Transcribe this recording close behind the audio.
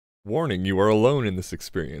Warning, you are alone in this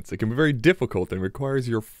experience. It can be very difficult and requires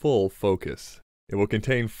your full focus. It will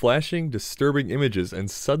contain flashing, disturbing images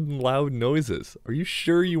and sudden loud noises. Are you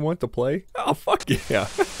sure you want to play? Oh, fuck yeah.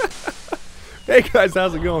 Hey guys,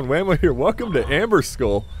 how's it going? Whamo here. Welcome to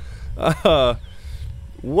Amberskull.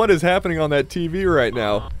 What is happening on that TV right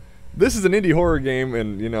now? This is an indie horror game,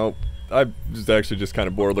 and, you know, I was actually just kind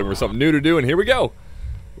of bored looking for something new to do, and here we go.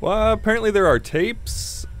 Well, apparently there are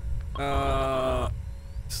tapes.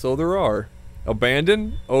 So there are.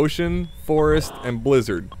 Abandoned, Ocean, Forest, and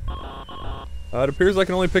Blizzard. It appears I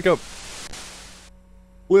can only pick up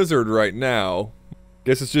Blizzard right now.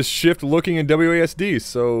 Guess it's just shift looking in WASD,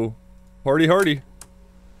 so hardy hardy.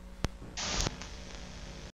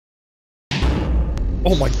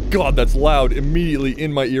 Oh my god, that's loud immediately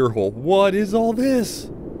in my ear hole. What is all this?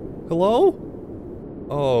 Hello?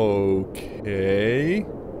 Okay.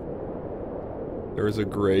 There's a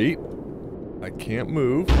grate. I can't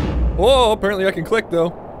move. Oh, apparently I can click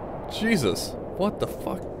though. Jesus. What the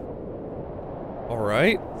fuck?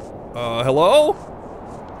 Alright. Hello?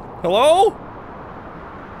 Hello?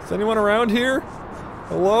 Is anyone around here?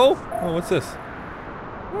 Hello? Oh, what's this?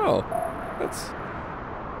 Oh, that's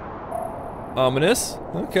ominous.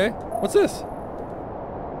 Okay. What's this?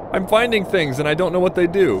 I'm finding things and I don't know what they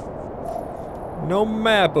do. No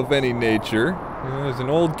map of any nature. There's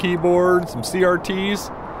an old keyboard, some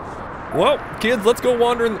CRTs. Well, kids, let's go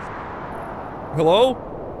wander in the... Hello?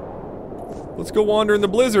 Let's go wander in the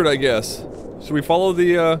blizzard, I guess. Should we follow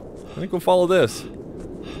the, I think we'll follow this.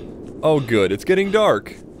 Oh, good. It's getting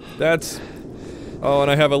dark. That's... Oh,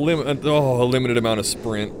 and I have a limited amount of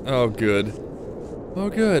sprint. Oh, good. Oh,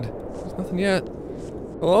 good. There's nothing yet.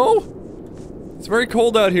 Hello? It's very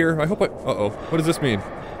cold out here. I hope I... Uh-oh. What does this mean?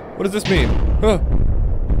 What does this mean? Oh.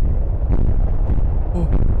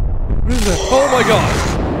 What is that? Oh, my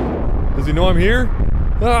God! Does he know I'm here?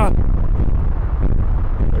 Ah!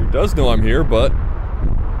 He does know I'm here, but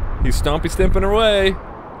he's stompy-stimping away.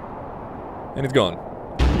 And he's gone.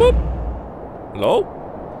 Boop! Hello?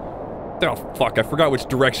 Oh, fuck, I forgot which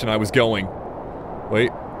direction I was going.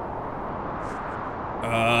 Wait.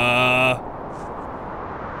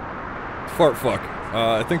 Fart fuck.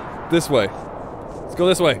 I think this way. Let's go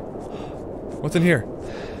this way. What's in here?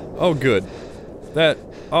 Oh, good. That...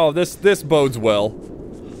 Oh, this bodes well.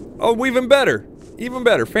 Oh, even better! Even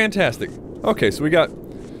better, fantastic. Okay, so we got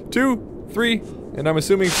 2, 3, and I'm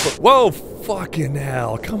assuming... Whoa, fucking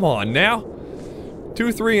hell, come on now!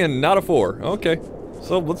 2, 3, and not a 4. Okay.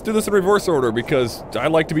 So, let's do this in reverse order, because I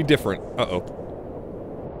like to be different. Uh-oh.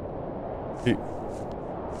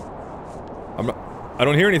 I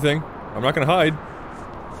don't hear anything. I'm not gonna hide.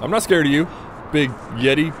 I'm not scared of you, big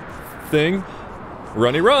Yeti thing.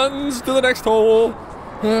 Runny runs to the next hole.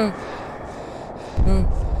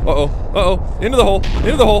 Uh-oh, uh-oh, into the hole,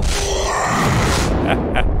 into the hole!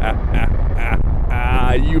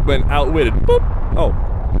 You've been outwitted. Boop! Oh,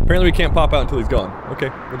 apparently we can't pop out until he's gone. Okay,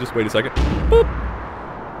 we'll just wait a second. Boop!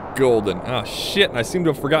 Golden. Ah, shit, and I seem to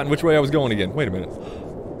have forgotten which way I was going again. Wait a minute.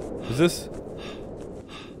 Is this...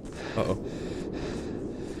 Uh-oh.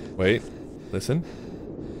 Wait, listen.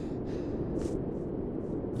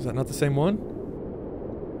 Is that not the same one?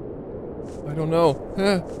 I don't know.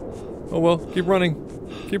 Oh well, keep running.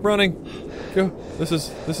 Keep running. Go. This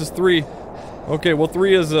is 3. Okay, well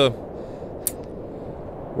 3 is a...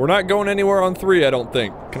 We're not going anywhere on 3, I don't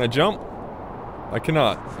think. Can I jump? I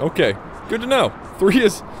cannot. Okay. Good to know. 3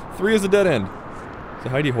 is a dead end. It's a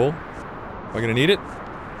hidey hole. Am I gonna need it?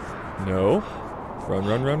 No. Run,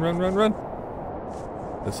 run, run, run, run, run.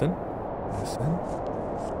 Listen. Listen.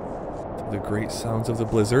 To the great sounds of the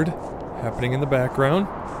blizzard happening in the background.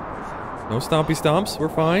 No stompy stomps, we're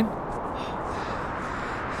fine.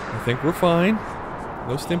 I think we're fine.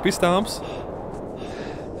 No stimpy stomps.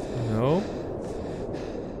 No.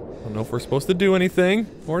 I don't know if we're supposed to do anything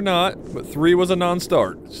or not, but 3 was a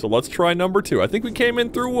non-start. So let's try number 2. I think we came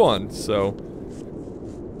in through 1, so...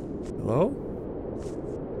 Hello?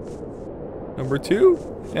 Number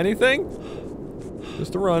 2? Anything?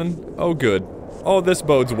 Just a run. Oh, good. Oh, this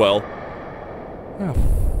bodes well. Oh,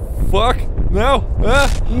 fuck! No! Ah!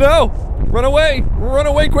 No! Run away! Run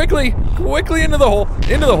away quickly! Quickly into the hole!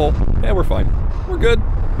 Into the hole! Yeah, we're fine. We're good.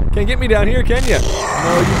 Can't get me down here, can ya?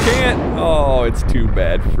 No, you can't! Oh, it's too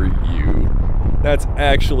bad for you. That's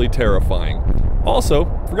actually terrifying. Also,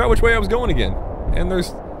 forgot which way I was going again. And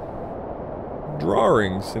there's...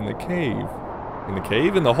 drawings in the cave. In the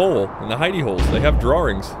cave? In the hole. In the hidey holes. They have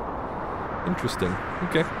drawings. Interesting.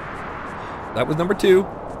 Okay. That was number 2.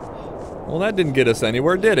 Well, that didn't get us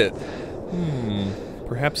anywhere, did it?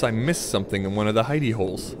 Perhaps I missed something in one of the hidey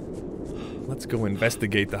holes. let's go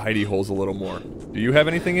investigate the hidey holes a little more. Do you have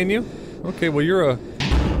anything in you? Okay, well you're a...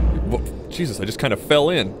 Whoa, Jesus, I just kind of fell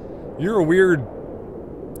in. You're a weird...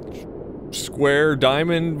 square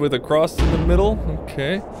diamond with a cross in the middle?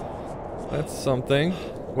 Okay. That's something.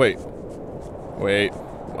 Wait. Wait.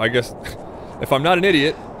 I guess... if I'm not an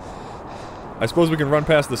idiot... I suppose we can run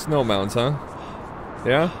past the snow mounds, huh?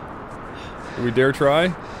 Yeah? Do we dare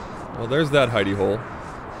try? Well, there's that hidey hole.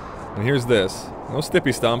 And here's this. No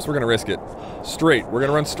stippy stomps, we're gonna risk it. Straight, we're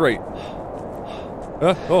gonna run straight.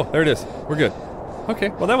 Oh, there it is. We're good. Okay,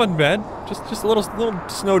 well that wasn't bad. Just a little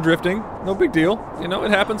snow drifting. No big deal. You know,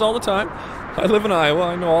 it happens all the time. I live in Iowa,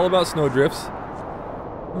 I know all about snow drifts.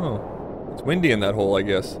 Oh, it's windy in that hole, I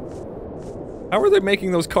guess. How are they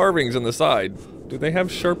making those carvings on the side? Do they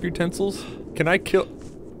have sharp utensils? Can I kill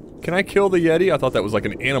the Yeti? I thought that was like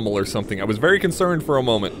an animal or something. I was very concerned for a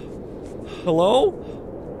moment. Hello?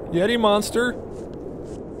 Yeti monster?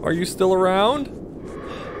 Are you still around?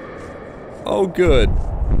 Oh, good.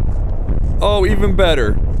 Oh, even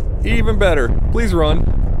better. Even better. Please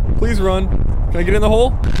run. Please run. Can I get in the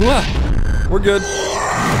hole? Ah, we're good.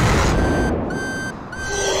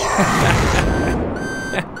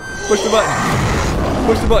 Push the button.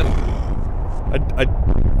 Push the button.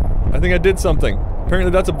 I think I did something. Apparently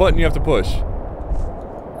that's a button you have to push.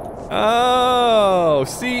 Oh,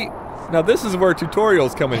 see? Now this is where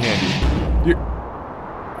tutorials come in handy.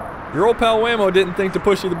 Your old pal Whamo didn't think to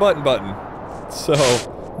push you the button. So,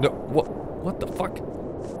 no, what the fuck?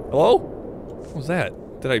 Hello? What was that?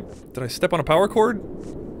 Did I step on a power cord?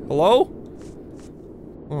 Hello?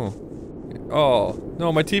 Oh,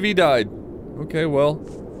 no, my TV died. Okay, well,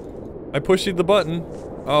 I pushed you the button.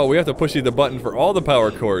 Oh, we have to push you the button for all the power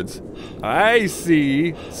cords. I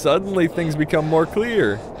see. Suddenly things become more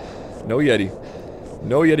clear. No Yeti.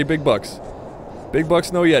 No Yeti, big bucks. Big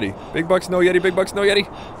bucks, no Yeti. Big bucks, no Yeti, big bucks, no Yeti.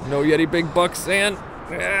 No Yeti, big bucks, and...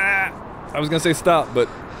 I was gonna say stop, but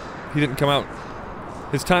he didn't come out.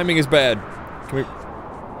 His timing is bad. Can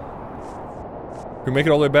we make it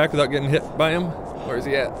all the way back without getting hit by him? Where is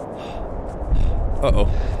he at? Uh-oh.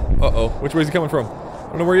 Uh-oh. Which way is he coming from? I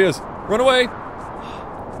don't know where he is. Run away!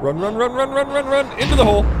 Run, run, run, run, run, run, run! Into the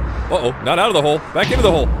hole! Uh-oh. Not out of the hole. Back into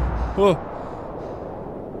the hole. Whoa.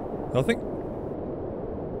 Nothing?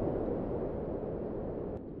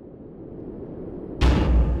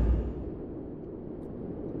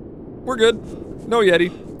 We're good. No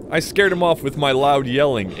Yeti. I scared him off with my loud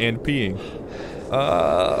yelling and peeing.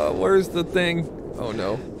 Where's the thing? Oh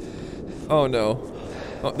no. Oh no.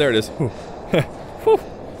 Oh, there it is. Whew. Whew.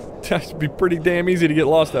 That should be pretty damn easy to get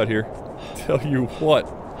lost out here. Tell you what.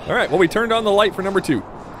 Alright, well we turned on the light for number 2.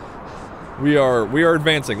 We are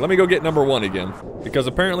advancing. Let me go get number 1 again. Because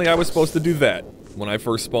apparently I was supposed to do that when I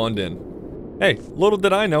first spawned in. Hey, little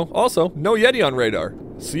did I know. Also, no Yeti on radar.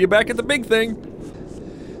 See you back at the big thing.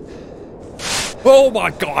 Oh my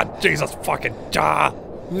god, Jesus fucking nah!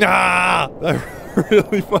 That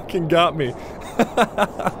really fucking got me.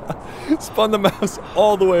 Spun the mouse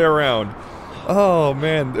all the way around. Oh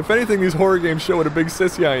man, if anything these horror games show what a big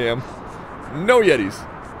sissy I am. No Yetis.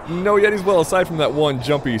 No Yetis, well aside from that one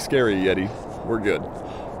jumpy, scary Yeti. We're good.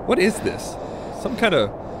 What is this? Some kind of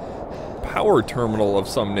power terminal of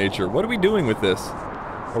some nature. What are we doing with this?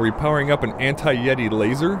 Are we powering up an anti-Yeti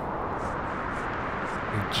laser?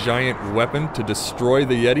 A giant weapon to destroy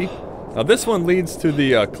the Yeti? Now this one leads to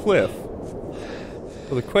the cliff.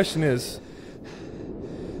 So the question is...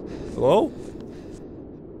 Hello?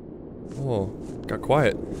 Oh, got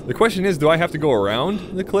quiet. The question is, do I have to go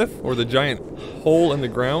around the cliff or the giant hole in the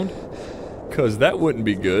ground? Because that wouldn't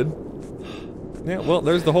be good. Yeah, well,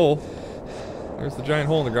 there's the hole. There's the giant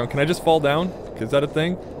hole in the ground. Can I just fall down? Is that a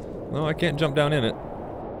thing? No, I can't jump down in it.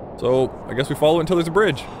 So, I guess we follow it until there's a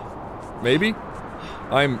bridge. Maybe?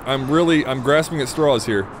 I'm grasping at straws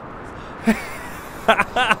here.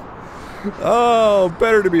 Oh,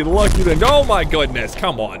 better to be lucky than... Oh my goodness,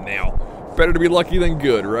 come on now. Better to be lucky than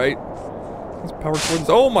good, right? These power cords...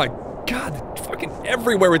 Oh my god, they're fucking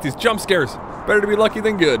everywhere with these jump scares. Better to be lucky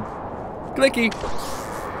than good. Clicky.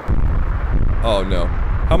 Oh no.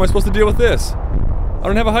 How am I supposed to deal with this? I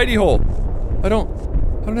don't have a hidey hole. I don't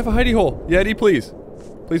have a hidey hole. Yeti, please.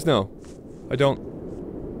 Please no. I don't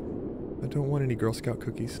want any Girl Scout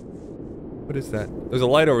cookies. What is that? There's a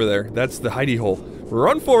light over there. That's the hidey hole.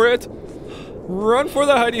 Run for it! Run for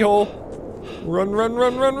the hidey hole! Run, run,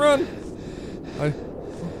 run, run, run!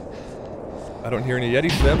 I don't hear any Yeti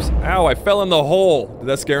steps. Ow, I fell in the hole. Did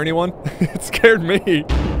that scare anyone? It scared me.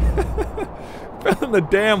 Fell in the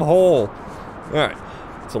damn hole. Alright.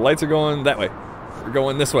 So lights are going that way. We're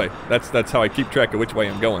going this way. That's how I keep track of which way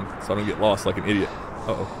I'm going, so I don't get lost like an idiot.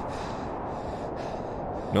 Uh-oh.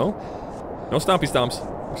 No? No stompy stomps.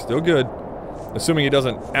 We're still good. Assuming he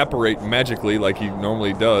doesn't apparate magically like he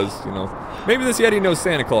normally does, you know. Maybe this Yeti knows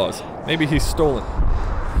Santa Claus. Maybe he's stolen.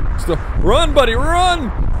 Run, buddy,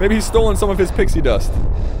 run! Maybe he's stolen some of his pixie dust.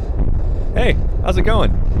 Hey, how's it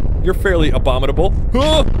going? You're fairly abominable.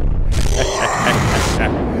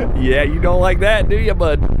 Yeah, you don't like that, do you,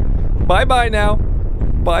 bud? Bye-bye now.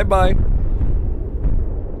 Bye-bye.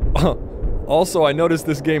 Also, I noticed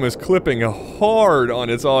this game is clipping hard on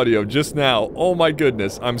its audio just now. Oh my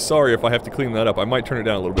goodness. I'm sorry if I have to clean that up. I might turn it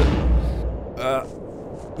down a little bit.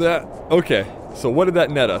 Okay. So what did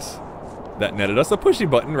that net us? That netted us a pushy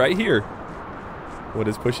button right here. What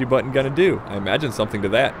is pushy button gonna do? I imagine something to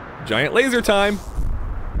that. Giant laser time!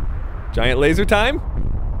 Giant laser time?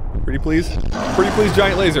 Pretty please? Pretty please,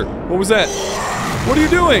 giant laser. What was that? What are you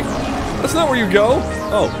doing? That's not where you go.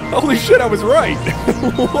 Oh, holy shit, I was right.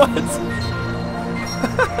 What?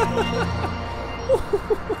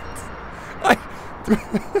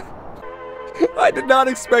 I did not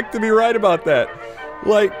expect to be right about that.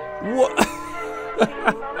 Like, what?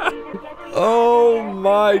 Oh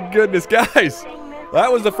my goodness, guys.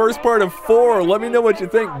 That was the first part of 4. Let me know what you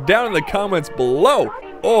think down in the comments below.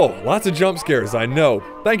 Oh, lots of jump scares, I know.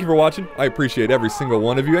 Thank you for watching. I appreciate every single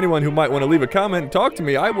one of you. Anyone who might want to leave a comment and talk to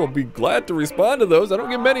me, I will be glad to respond to those. I don't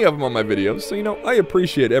get many of them on my videos, so you know, I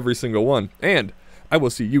appreciate every single one. And I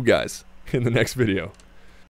will see you guys in the next video.